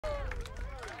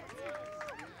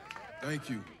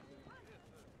Thank you.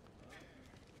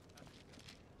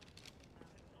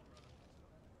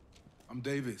 I'm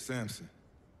David Sampson.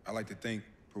 I'd like to thank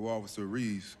Parole Officer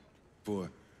Reeves for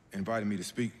inviting me to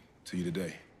speak to you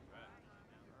today.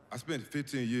 I spent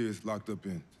 15 years locked up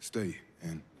in state,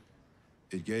 and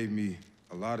it gave me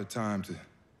a lot of time to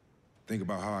think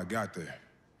about how I got there.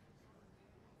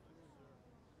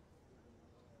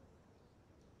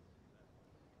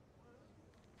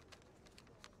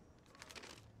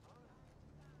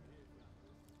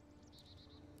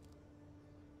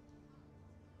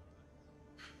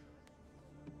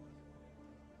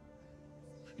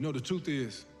 You know, the truth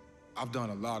is, I've done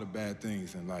a lot of bad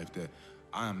things in life that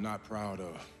I am not proud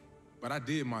of. But I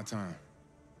did my time.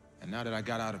 And now that I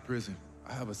got out of prison,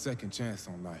 I have a second chance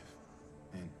on life.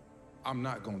 And I'm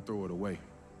not gonna throw it away.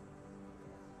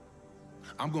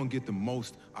 I'm gonna get the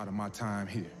most out of my time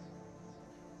here.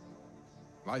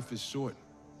 Life is short.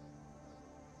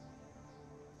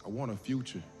 I want a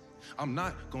future. I'm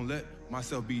not gonna let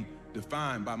myself be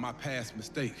defined by my past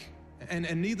mistake. And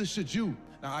neither should you.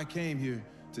 Now, I came here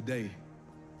today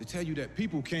to tell you that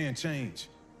people can change.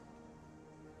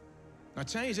 Now,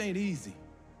 change ain't easy.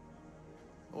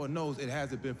 Lord knows it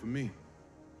hasn't been for me.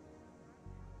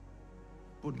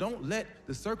 But don't let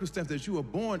the circumstance that you were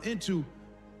born into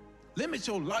limit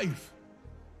your life.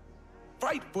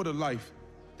 Fight for the life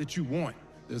that you want.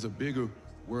 There's a bigger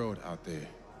world out there.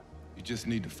 You just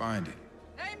need to find it.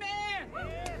 Amen!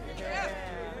 Yeah.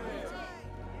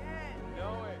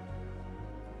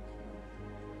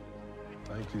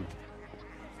 Thank you.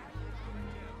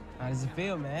 How does it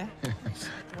feel, man?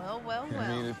 Well, well, well. I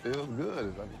mean, it feels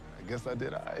good. I guess I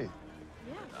did all right.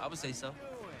 Yeah. I would say so.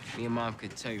 Me and Mom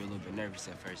could tell you were a little bit nervous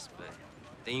at first, but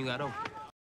then you got over it.